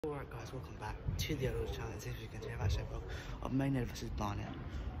Alright guys, welcome back to the other channel. This week today Matchday Vlog of Maidenhead Vs Barnet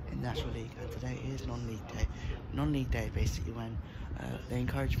in National League, and today is non-league day. Non-league day basically when they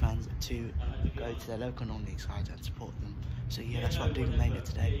encourage fans to go to their local non-league sides and support them. So yeah, that's what I'm doing in Maidenhead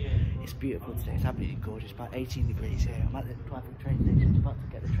today. It's beautiful today, it's absolutely gorgeous, about 18 degrees here. I'm at the driving train station, about to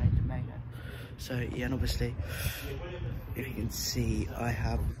get the train to Maidenhead. So yeah, and obviously, if you can see, I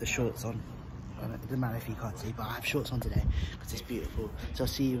have the shorts on. It doesn't matter if you can't see, but I have shorts on today because it's beautiful. So I'll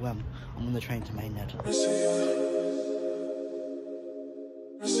see you when I'm on the train to Maidenhead.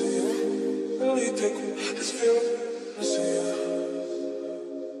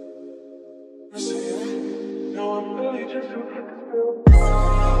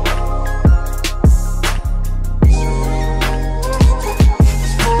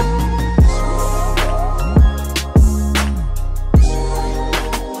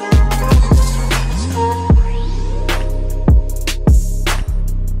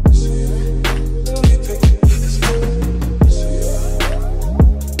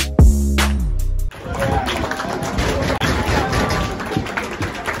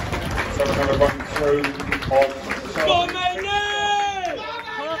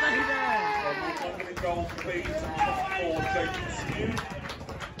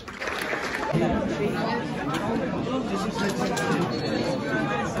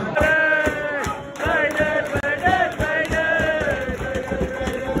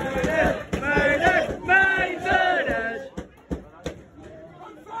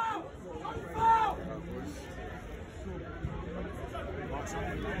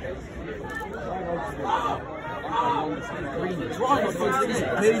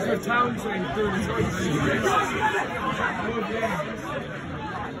 These were Townsend doing his own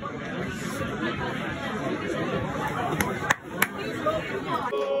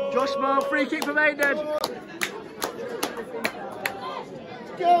Josh Moore, free kick for Maidenhead.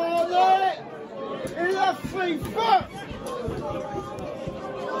 Go on it! In the 3 foot!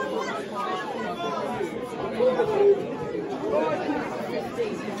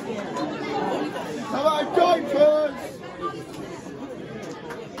 Come on, diapers!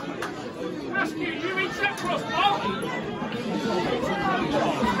 Rescue, you reach that crossbar!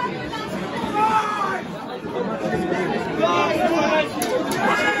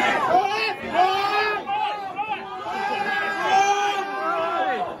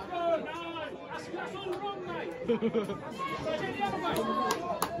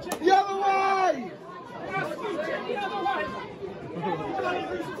 The other way!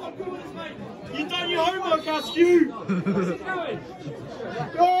 You done your homework, Askew!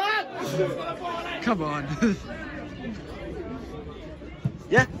 Go on! Come on.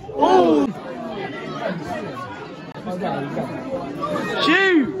 Yeah. Oh!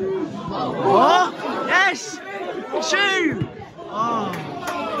 Shoot! What? Yes! Shoot! Oh.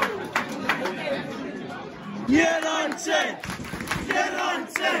 United!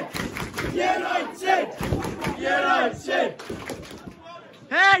 United! United! United!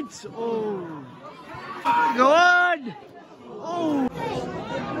 Head! Oh! Go on! Oh!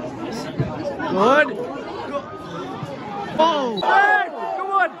 Good! Go. Oh! Head!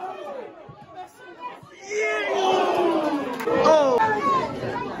 Come on! Yeah! Oh!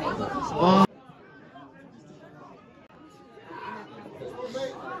 Oh!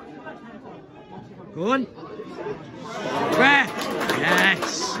 Go on! Where?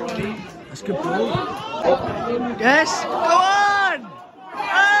 Yes! That's good ball. Yes! Go on!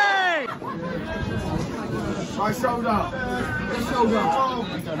 Hey! My shoulder! Shoulder!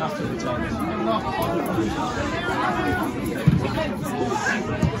 You don't have to return it.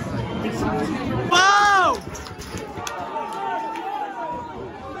 Wow!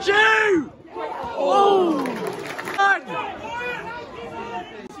 Shoot! Oh! One!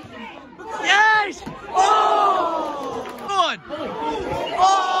 Yes! Oh! Good!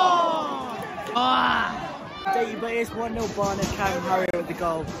 Oh! Ah! But it's 1-0 Barnet, Karen Harrier with the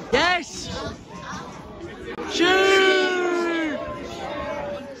goal. Yes! Shoot!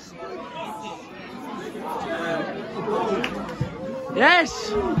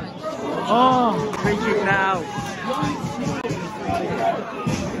 Yes! Oh, free kick now.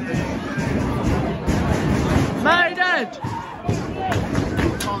 Maidenhead!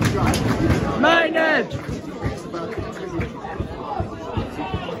 Maidenhead!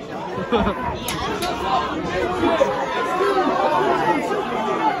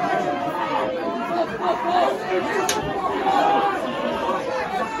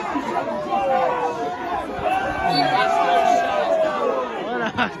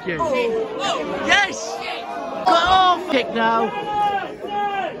 Yes! Go off! Kick now.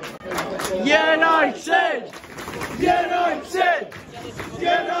 United! United!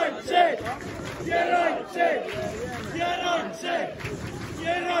 United! United! United!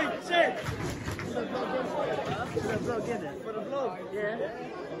 United! For the vlog, innit? For the vlog? Yeah.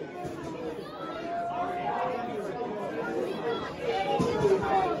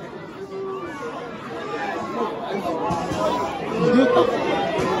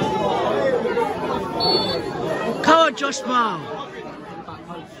 Come on, Josh Smile.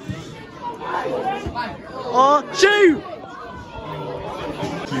 Oh, shoot!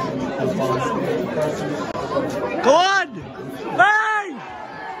 Go on! Bang!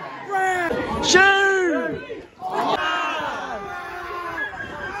 Shoot!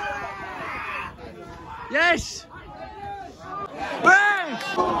 Yes! Bang!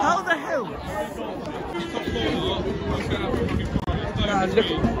 How the hell?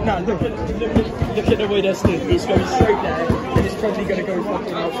 Look at the way they're stood. It's going straight there, and it's probably going to go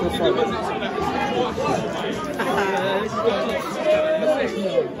fucking out for a front.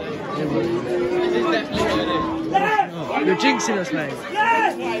 You're jinxing us, mate.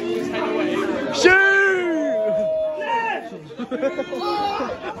 Shoot!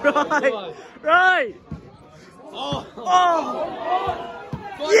 Right! Oh!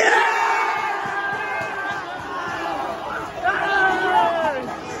 Yeah!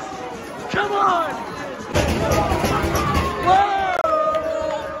 Come on!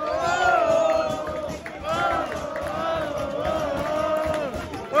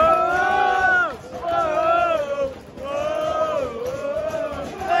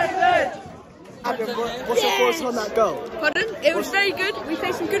 What's your thoughts on that goal? Pardon? It was very good. We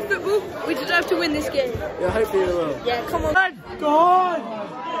played some good football. We deserve to win this game. Yeah, hopefully we will. Yeah, come on. Go on!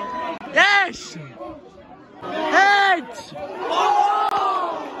 Yes! Head!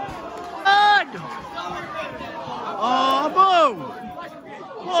 Head! Oh, boom!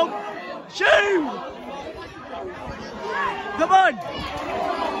 Oh, shoot! Come on!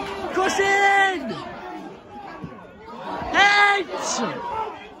 Cross in! Head! Shoot!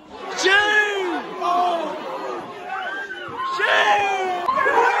 Shoot!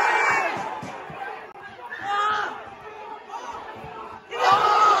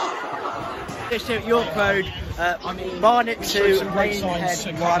 It's at York Road, Barnet 2,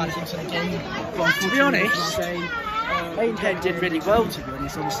 Maidenhead 1. To be honest, Maidenhead did really well, to be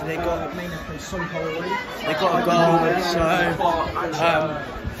honest. Obviously, they got a goal, so...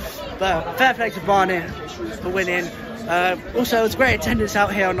 but fair play to Barnet for winning. Also, it was great attendance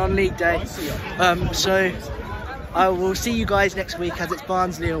out here on non-league day. So, I will see you guys next week as it's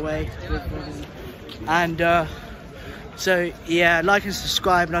Barnsley away. And, so, yeah, like and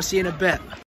subscribe, and I'll see you in a bit.